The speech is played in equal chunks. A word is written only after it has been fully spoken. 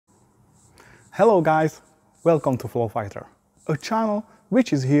Hello guys, welcome to FlowFlighter, a channel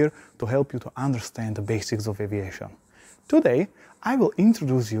which is here to help you to understand the basics of aviation. Today I will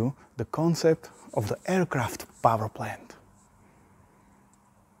introduce you the concept of the aircraft power plant.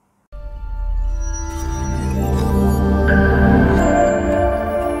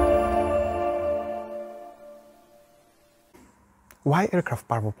 Why aircraft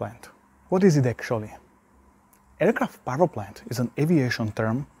power plant? What is it actually? Aircraft power plant is an aviation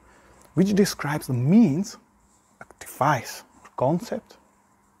term which describes the means, a device or concept,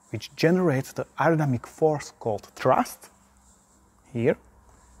 which generates the aerodynamic force called thrust, here,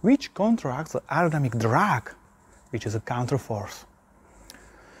 which counteracts the aerodynamic drag, which is a counterforce.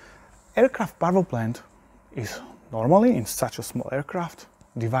 Aircraft power plant is normally, in such a small aircraft,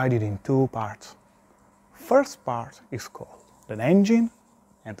 divided in two parts. First part is called the engine,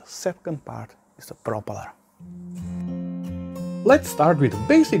 and the second part is the propeller. Let's start with a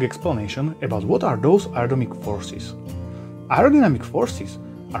basic explanation about what are those aerodynamic forces. Aerodynamic forces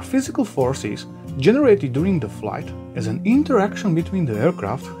are physical forces generated during the flight as an interaction between the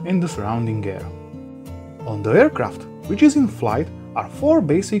aircraft and the surrounding air. On the aircraft, which is in flight, are four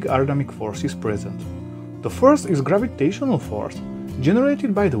basic aerodynamic forces present. The first is gravitational force,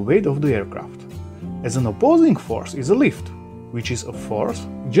 generated by the weight of the aircraft. As an opposing force is a lift, which is a force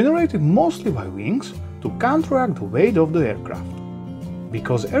generated mostly by wings to counteract the weight of the aircraft.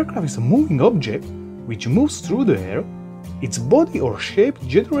 Because aircraft is a moving object which moves through the air, its body or shape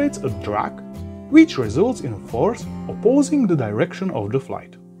generates a drag which results in a force opposing the direction of the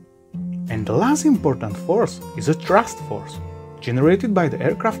flight. And the last important force is a thrust force, generated by the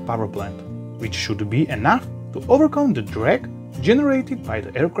aircraft power plant, which should be enough to overcome the drag generated by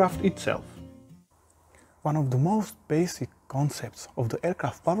the aircraft itself. One of the most basic concepts of the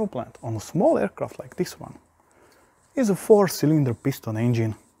aircraft power plant on a small aircraft like this one is a four-cylinder piston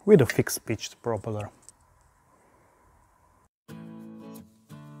engine with a fixed-pitched propeller.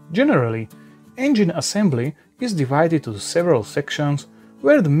 Generally, engine assembly is divided into several sections,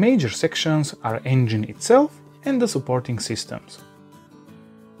 where the major sections are engine itself and the supporting systems.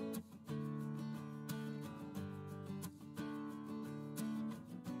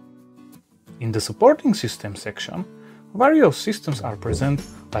 In the supporting system section, various systems are present,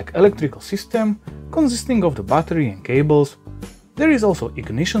 like electrical system, consisting of the battery and cables. There is also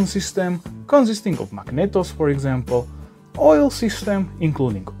ignition system, consisting of magnetos, for example, oil system,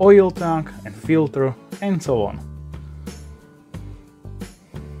 including oil tank and filter, and so on.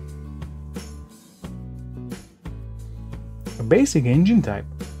 A basic engine type,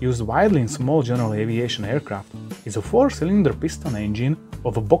 used widely in small general aviation aircraft, is a four-cylinder piston engine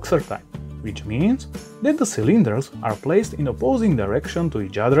of a boxer type, which means that the cylinders are placed in opposing direction to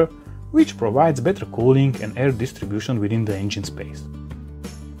each other, which provides better cooling and air distribution within the engine space.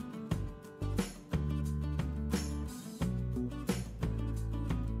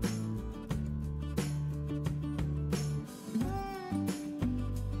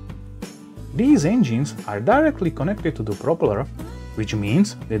 These engines are directly connected to the propeller, which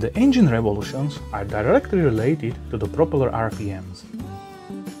means that the engine revolutions are directly related to the propeller RPMs.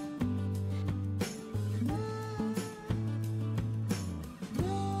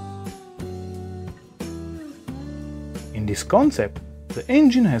 In this concept, the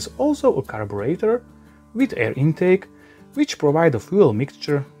engine has also a carburetor with air intake, which provide a fuel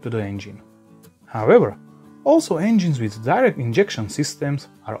mixture to the engine. However, also engines with direct injection systems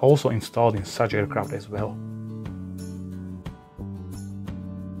are also installed in such aircraft as well.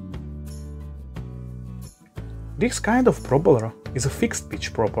 This kind of propeller is a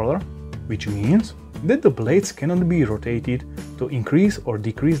fixed-pitch propeller, which means that the blades cannot be rotated to increase or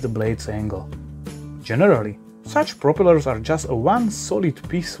decrease the blade's angle. Generally, such propellers are just a one solid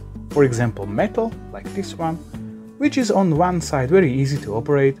piece, for example metal, like this one, which is on one side very easy to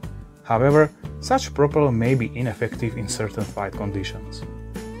operate. However, such propeller may be ineffective in certain flight conditions.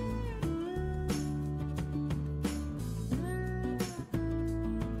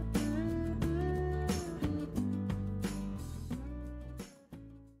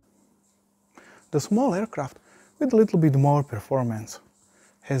 The small aircraft with a little bit more performance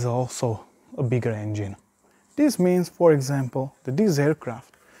has also a bigger engine. This means, for example, that this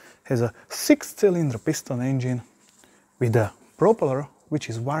aircraft has a 6-cylinder piston engine with a propeller which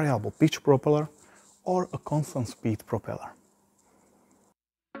is variable pitch propeller or a constant speed propeller.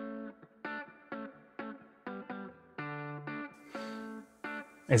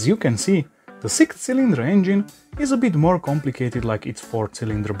 As you can see, the 6-cylinder engine is a bit more complicated like its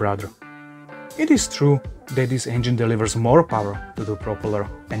 4-cylinder brother. It is true that this engine delivers more power to the propeller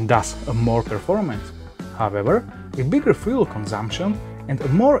and thus a more performance. However, a bigger fuel consumption and a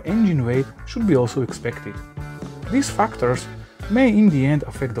more engine weight should be also expected. These factors may in the end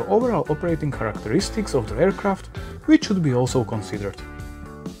affect the overall operating characteristics of the aircraft, which should be also considered.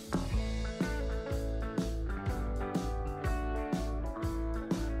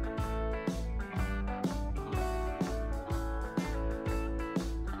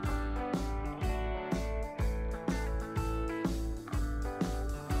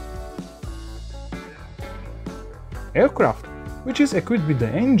 Aircraft, which is equipped with the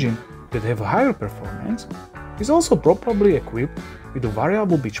engine that have a higher performance, is also probably equipped with a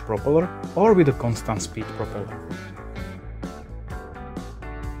variable pitch propeller or with a constant speed propeller.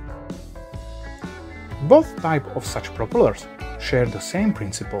 Both types of such propellers share the same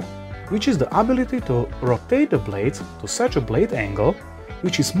principle, which is the ability to rotate the blades to such a blade angle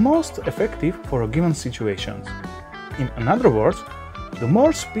which is most effective for a given situation. In other words, the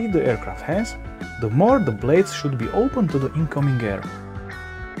more speed the aircraft has, the more the blades should be open to the incoming air.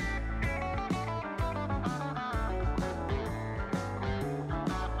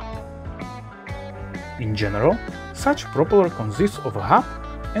 In general, such propeller consists of a hub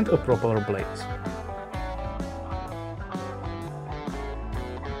and a propeller blades.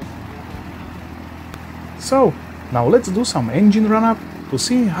 So, now let's do some engine run-up to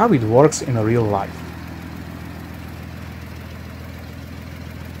see how it works in real life.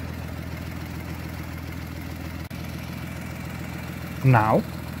 Now,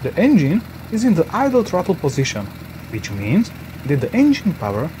 the engine is in the idle throttle position, which means that the engine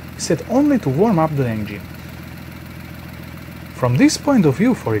power is set only to warm up the engine. From this point of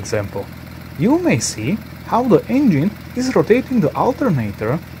view, for example, you may see how the engine is rotating the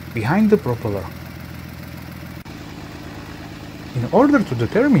alternator behind the propeller. In order to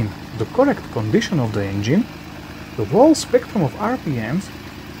determine the correct condition of the engine, the whole spectrum of RPMs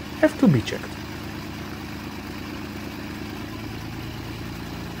have to be checked.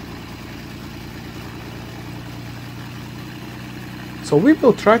 So we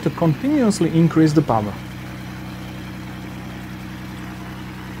will try to continuously increase the power.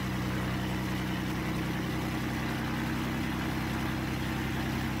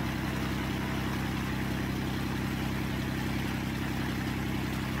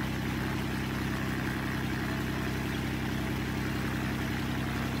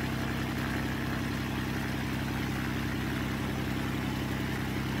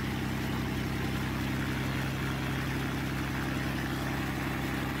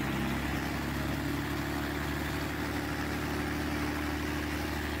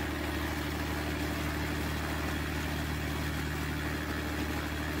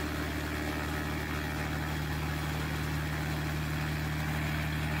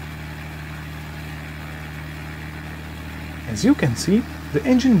 As you can see, the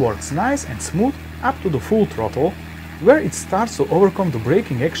engine works nice and smooth up to the full throttle, where it starts to overcome the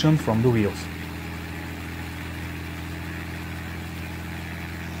braking action from the wheels.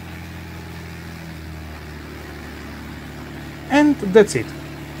 And that's it,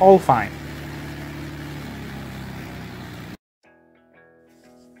 all fine.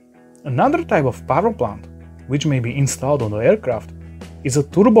 Another type of power plant, which may be installed on the aircraft, is a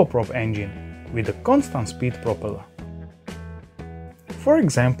turboprop engine with a constant speed propeller. For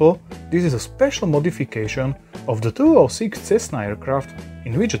example, this is a special modification of the 206 Cessna aircraft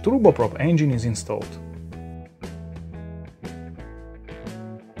in which a turboprop engine is installed.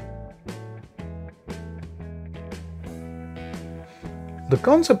 The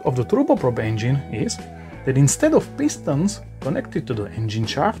concept of the turboprop engine is that instead of pistons connected to the engine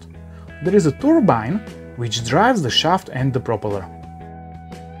shaft, there is a turbine which drives the shaft and the propeller.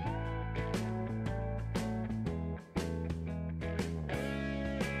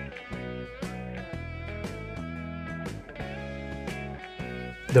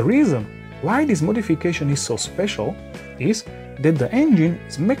 The reason why this modification is so special is that the engine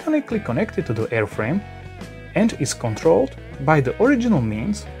is mechanically connected to the airframe and is controlled by the original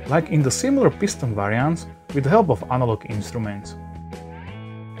means, like in the similar piston variants, with the help of analog instruments.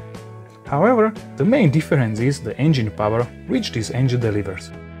 However, the main difference is the engine power which this engine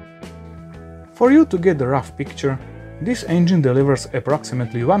delivers. For you to get the rough picture, this engine delivers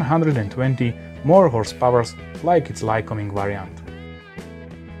approximately 120 more horsepower like its Lycoming variant.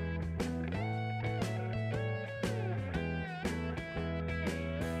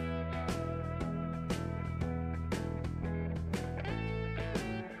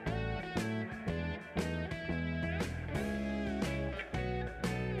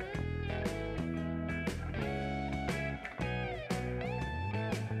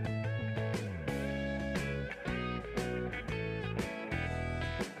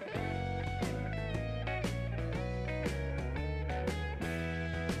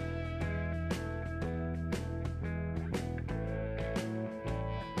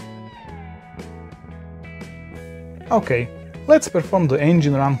 Okay, let's perform the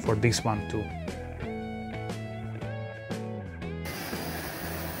engine run for this one too.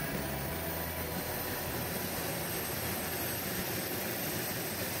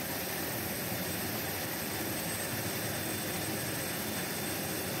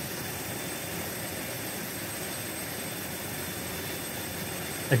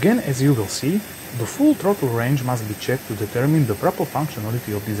 Again, as you will see, the full throttle range must be checked to determine the proper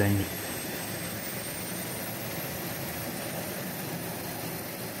functionality of this engine.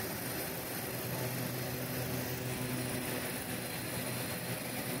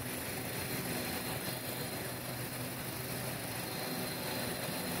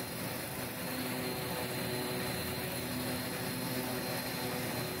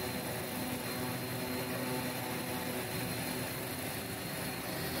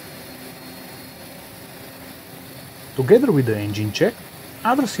 Together with the engine check,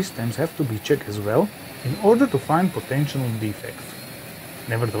 other systems have to be checked as well in order to find potential defects.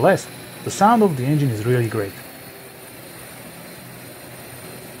 Nevertheless, the sound of the engine is really great.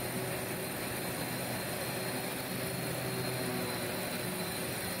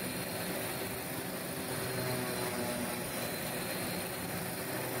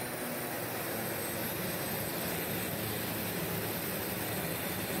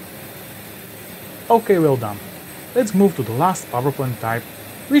 Okay, well done. Let's move to the last powerplant type,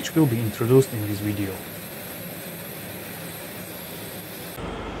 which will be introduced in this video.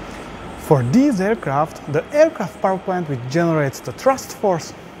 For this aircraft, the aircraft powerplant which generates the thrust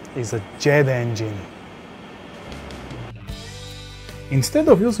force is a jet engine. Instead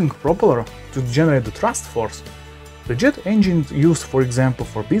of using propeller to generate the thrust force, the jet engines used, for example,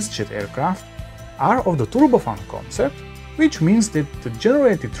 for bizjet aircraft are of the turbofan concept, which means that the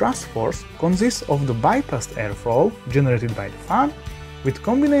generated thrust force consists of the bypassed airflow generated by the fan with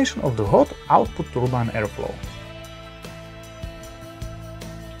combination of the hot output turbine airflow.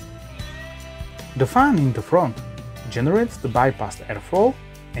 The fan in the front generates the bypassed airflow,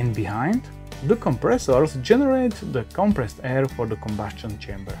 and behind, the compressors generate the compressed air for the combustion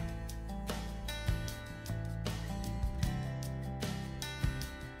chamber.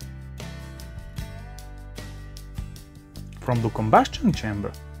 From the combustion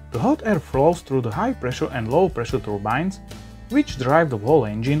chamber, the hot air flows through the high pressure and low pressure turbines, which drive the whole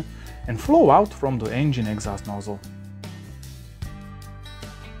engine and flow out from the engine exhaust nozzle.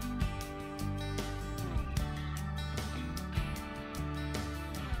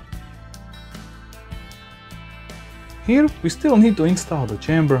 Here we still need to install the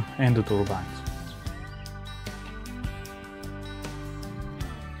chamber and the turbines.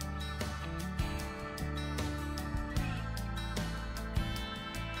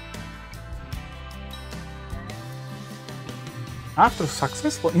 After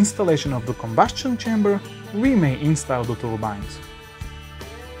successful installation of the combustion chamber, we may install the turbines.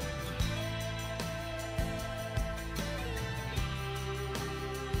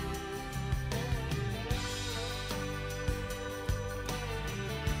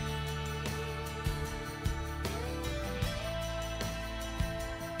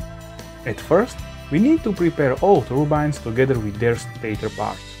 At first, we need to prepare all turbines together with their stator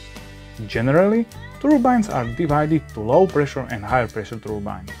parts. Generally, turbines are divided to low pressure and higher pressure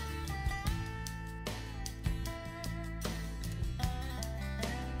turbines.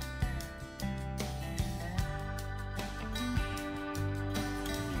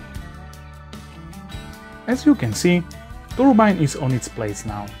 As you can see, turbine is on its place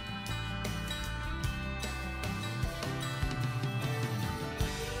now.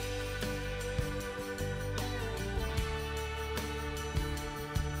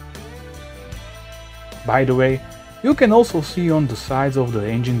 By the way, you can also see on the sides of the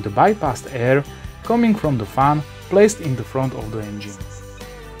engine the bypassed air coming from the fan placed in the front of the engine.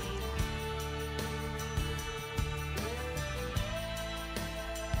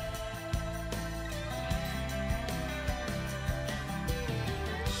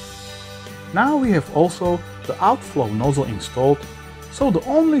 Now we have also the outflow nozzle installed, so the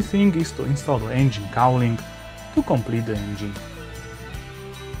only thing is to install the engine cowling to complete the engine.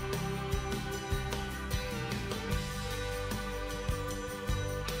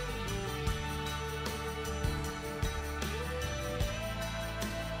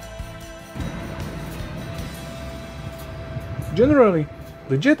 Generally,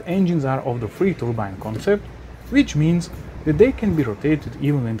 the jet engines are of the free turbine concept, which means that they can be rotated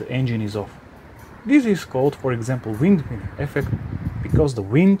even when the engine is off. This is called, for example, windmill effect, because the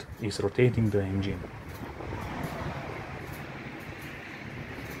wind is rotating the engine.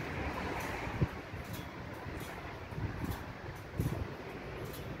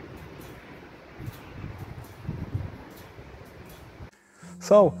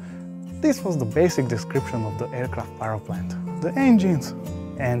 So, this was the basic description of the aircraft power plant, the engines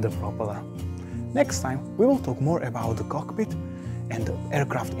and the propeller. Next time we will talk more about the cockpit and the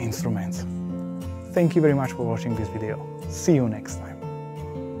aircraft instruments. Thank you very much for watching this video. See you next time.